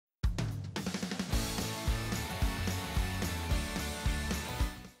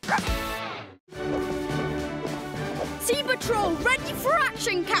Sea Patrol, ready for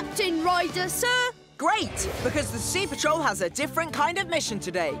action, Captain Ryder, sir. Great, because the Sea Patrol has a different kind of mission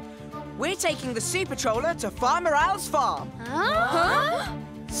today. We're taking the Sea Patroller to Farmer Al's farm. Huh?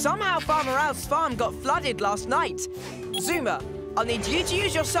 Somehow Farmer Al's farm got flooded last night. Zuma, I'll need you to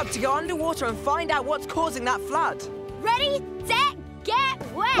use your sub to go underwater and find out what's causing that flood. Ready, set, get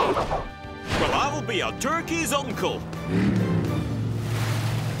wet. Well, I'll be a turkey's uncle.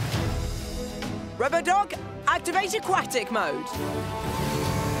 Rubber Dog, activate aquatic mode.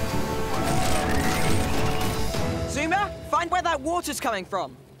 Zuma, find where that water's coming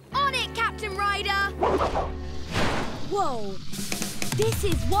from. On it, Captain Ryder. Whoa, this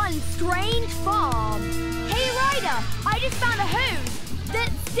is one strange farm. Hey, Ryder, I just found a hose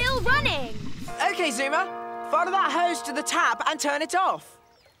that's still running. OK, Zuma, follow that hose to the tap and turn it off.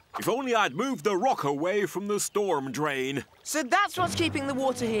 If only I'd moved the rock away from the storm drain. So that's what's keeping the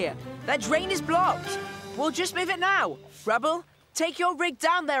water here. That drain is blocked. We'll just move it now. Rubble, take your rig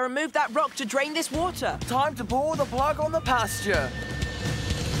down there and move that rock to drain this water. Time to pull the plug on the pasture.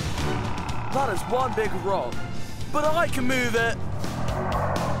 That is one big rock, but I can move it.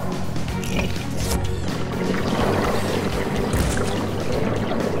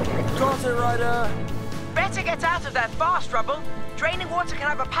 Got it, Ryder. Better get out of there fast, Rubble. Draining water can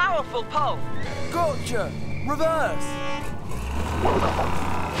have a powerful pull. Gotcha. Reverse.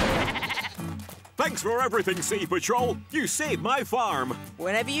 Thanks for everything, Sea Patrol. You saved my farm.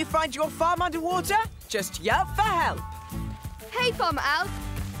 Whenever you find your farm underwater, just yelp for help. Hey, Farmer Al.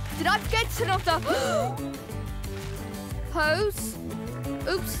 Did I forget to turn off the hose?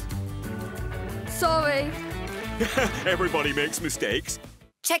 Oops. Sorry. Everybody makes mistakes.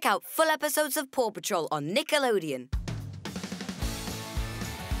 Check out full episodes of Paw Patrol on Nickelodeon.